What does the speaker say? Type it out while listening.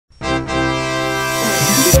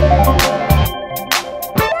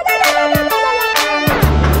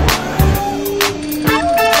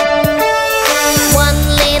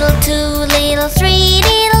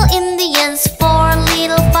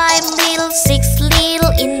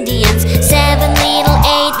Indians. 7 little,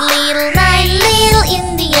 8 little, 9 little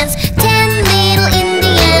Indians. 10 little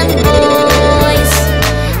Indian boys.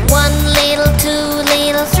 1 little, 2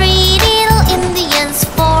 little, 3 little Indians.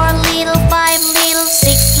 4 little, 5 little,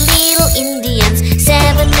 6 little Indians.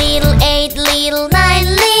 7 little, 8 little, 9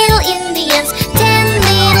 little Indians. 10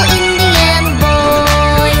 little Indian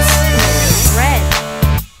boys. Red.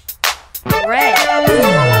 Red.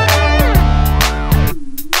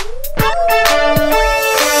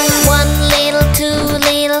 1 little, 2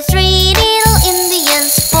 little, 3 little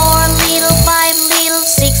Indians. 4 little, 5 little,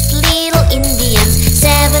 6 little Indians.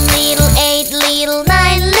 7 little, 8 little,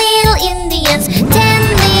 9 little Indians. 10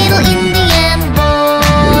 little Indian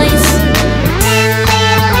boys.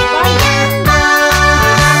 10 little Indian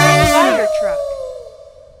boys. Fire truck.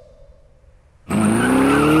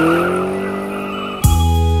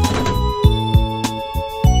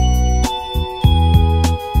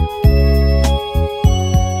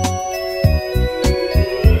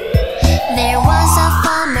 There was a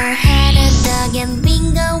farmer had a dog and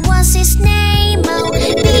Bingo was his name. Oh,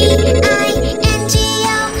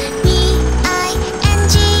 B-I-N-G-O,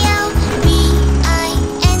 B-I-N-G-O,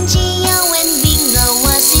 B-I-N-G-O, and Bingo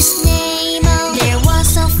was his name. Oh, there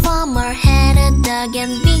was a farmer had a dog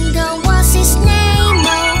and Bingo was his name.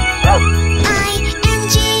 Oh,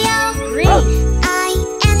 I-N-G-O, Green.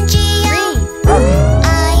 I-N-G-O,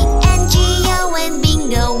 I-N-G-O, and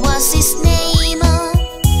Bingo was his name. Oh.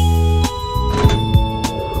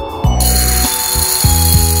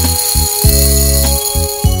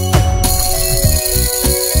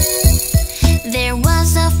 There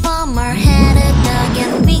was a farmer had a dog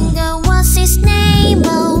and Bingo was his name.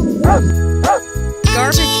 Oh,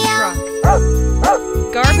 Garbage truck.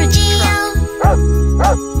 Garbage truck.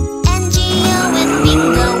 N-G-O, and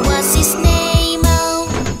Bingo was his name. Oh.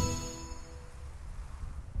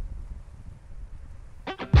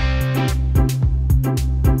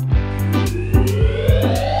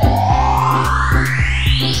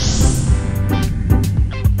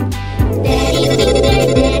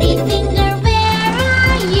 Daddy finger, where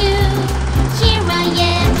are you? Here I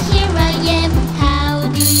am, how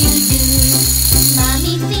do you do?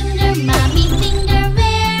 Mommy finger,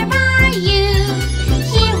 where are you?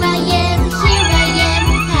 Here I am,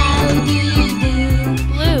 how do you do?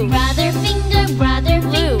 Blue. Brother finger,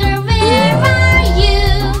 Blue. where are you?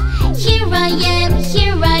 Here I am,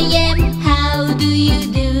 how do you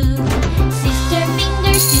do? Sister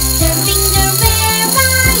finger, where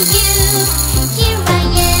are you? Here I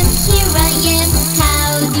am, how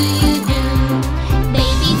do you do?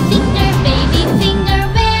 Baby finger,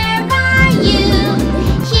 where are you?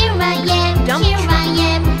 Here I am, Dump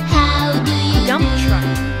how do you Dump do? truck.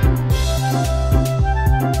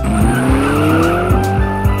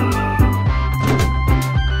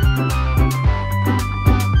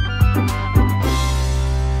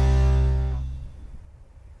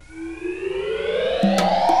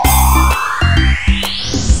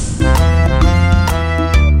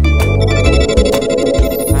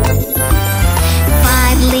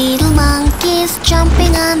 Five little monkeys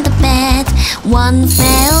jumping on the bed. One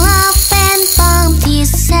fell off and bumped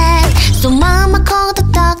his head. So Mama called the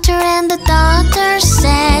doctor and the doctor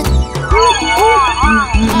said,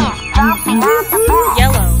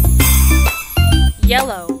 Yellow.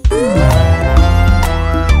 Yellow.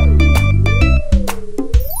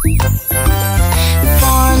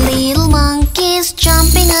 Four little monkeys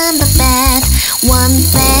jumping on the bed. One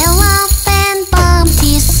fell off and bumped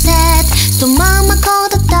his head. So Mama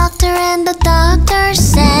called the doctor and the doctor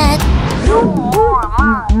said,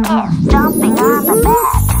 jumping on the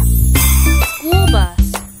bed. School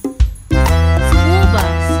bus. School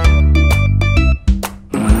bus.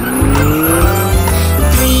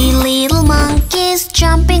 Three little monkeys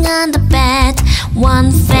jumping on the bed.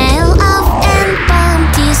 One fell off and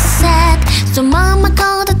bumped his head. So Mama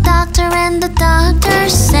called the doctor and the doctor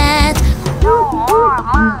said,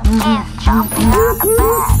 jumping on the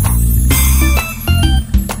bed.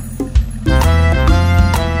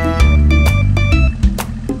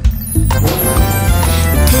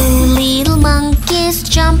 Two little monkeys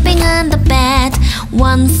jumping on the bed.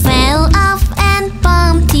 One fell off and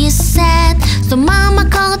bumped his head. So Mama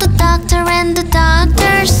called the doctor and the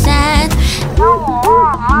doctor said,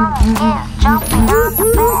 jumping on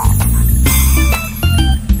the bed.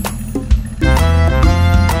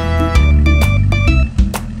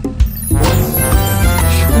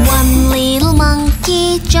 One little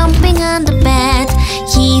monkey jumping on the bed.